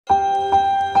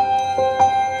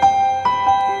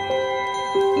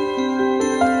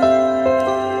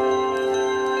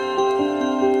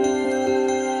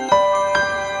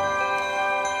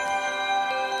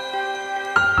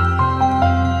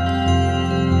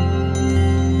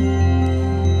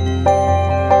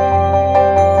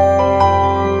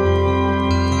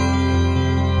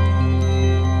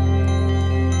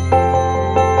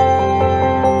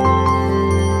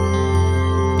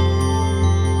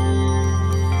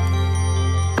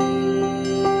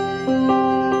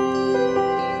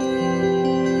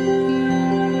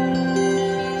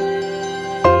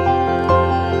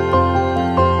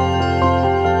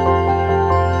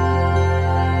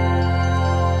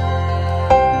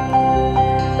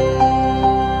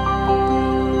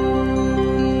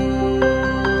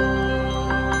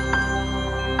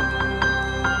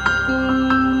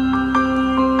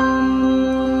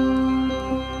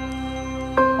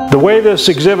way this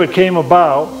exhibit came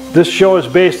about, this show is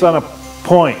based on a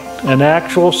point, an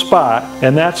actual spot,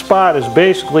 and that spot is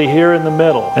basically here in the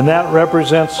middle, and that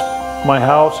represents my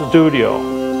house and studio.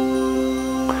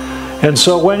 And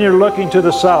so when you're looking to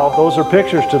the south, those are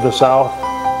pictures to the south.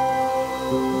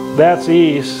 That's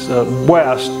east,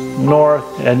 west, north,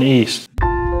 and east.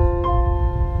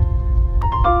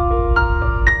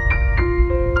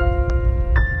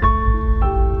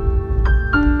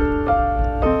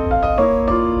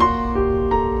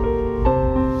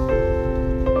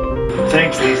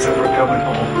 Thanks, Lisa, for coming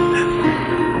home.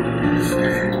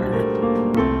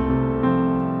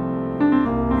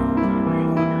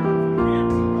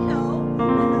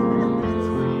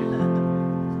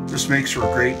 This makes for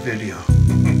a great video.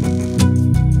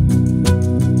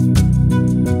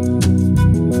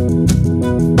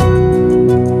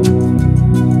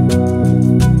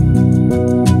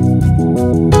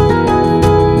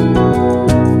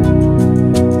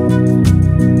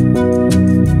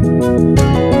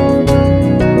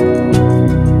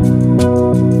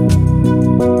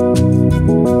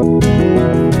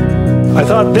 I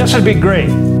thought this would be great,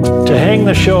 to hang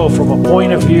the show from a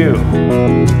point of view.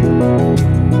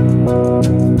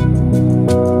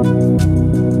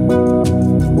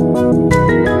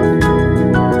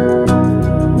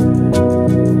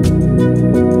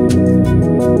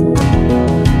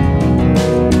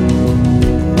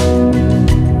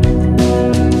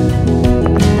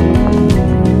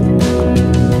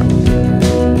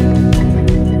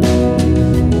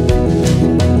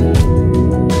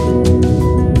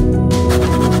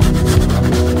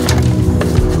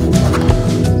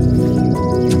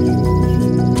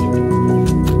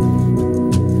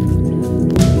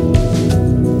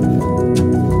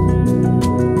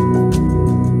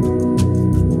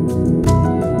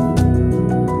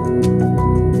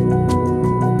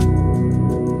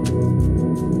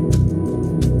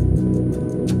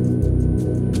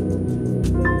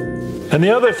 And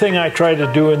the other thing I try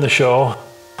to do in the show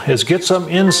is get some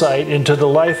insight into the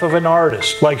life of an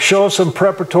artist, like show some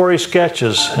preparatory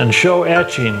sketches and show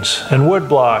etchings and wood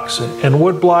blocks and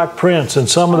woodblock prints and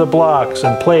some of the blocks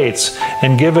and plates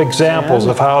and give examples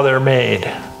of how they're made.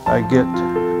 I get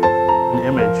an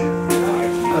image.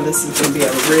 Oh, this is going to be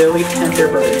a really tender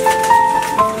bird.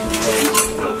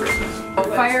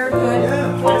 Fire good?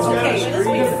 Yeah. Okay, the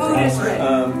food is ready.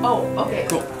 Oh, okay.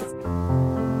 Cool.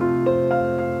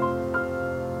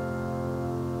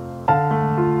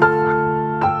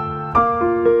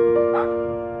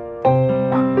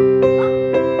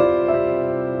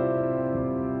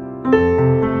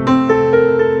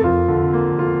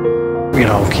 You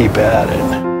know, keep at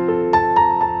it.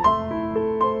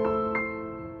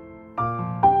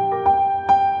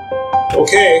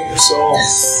 Okay, so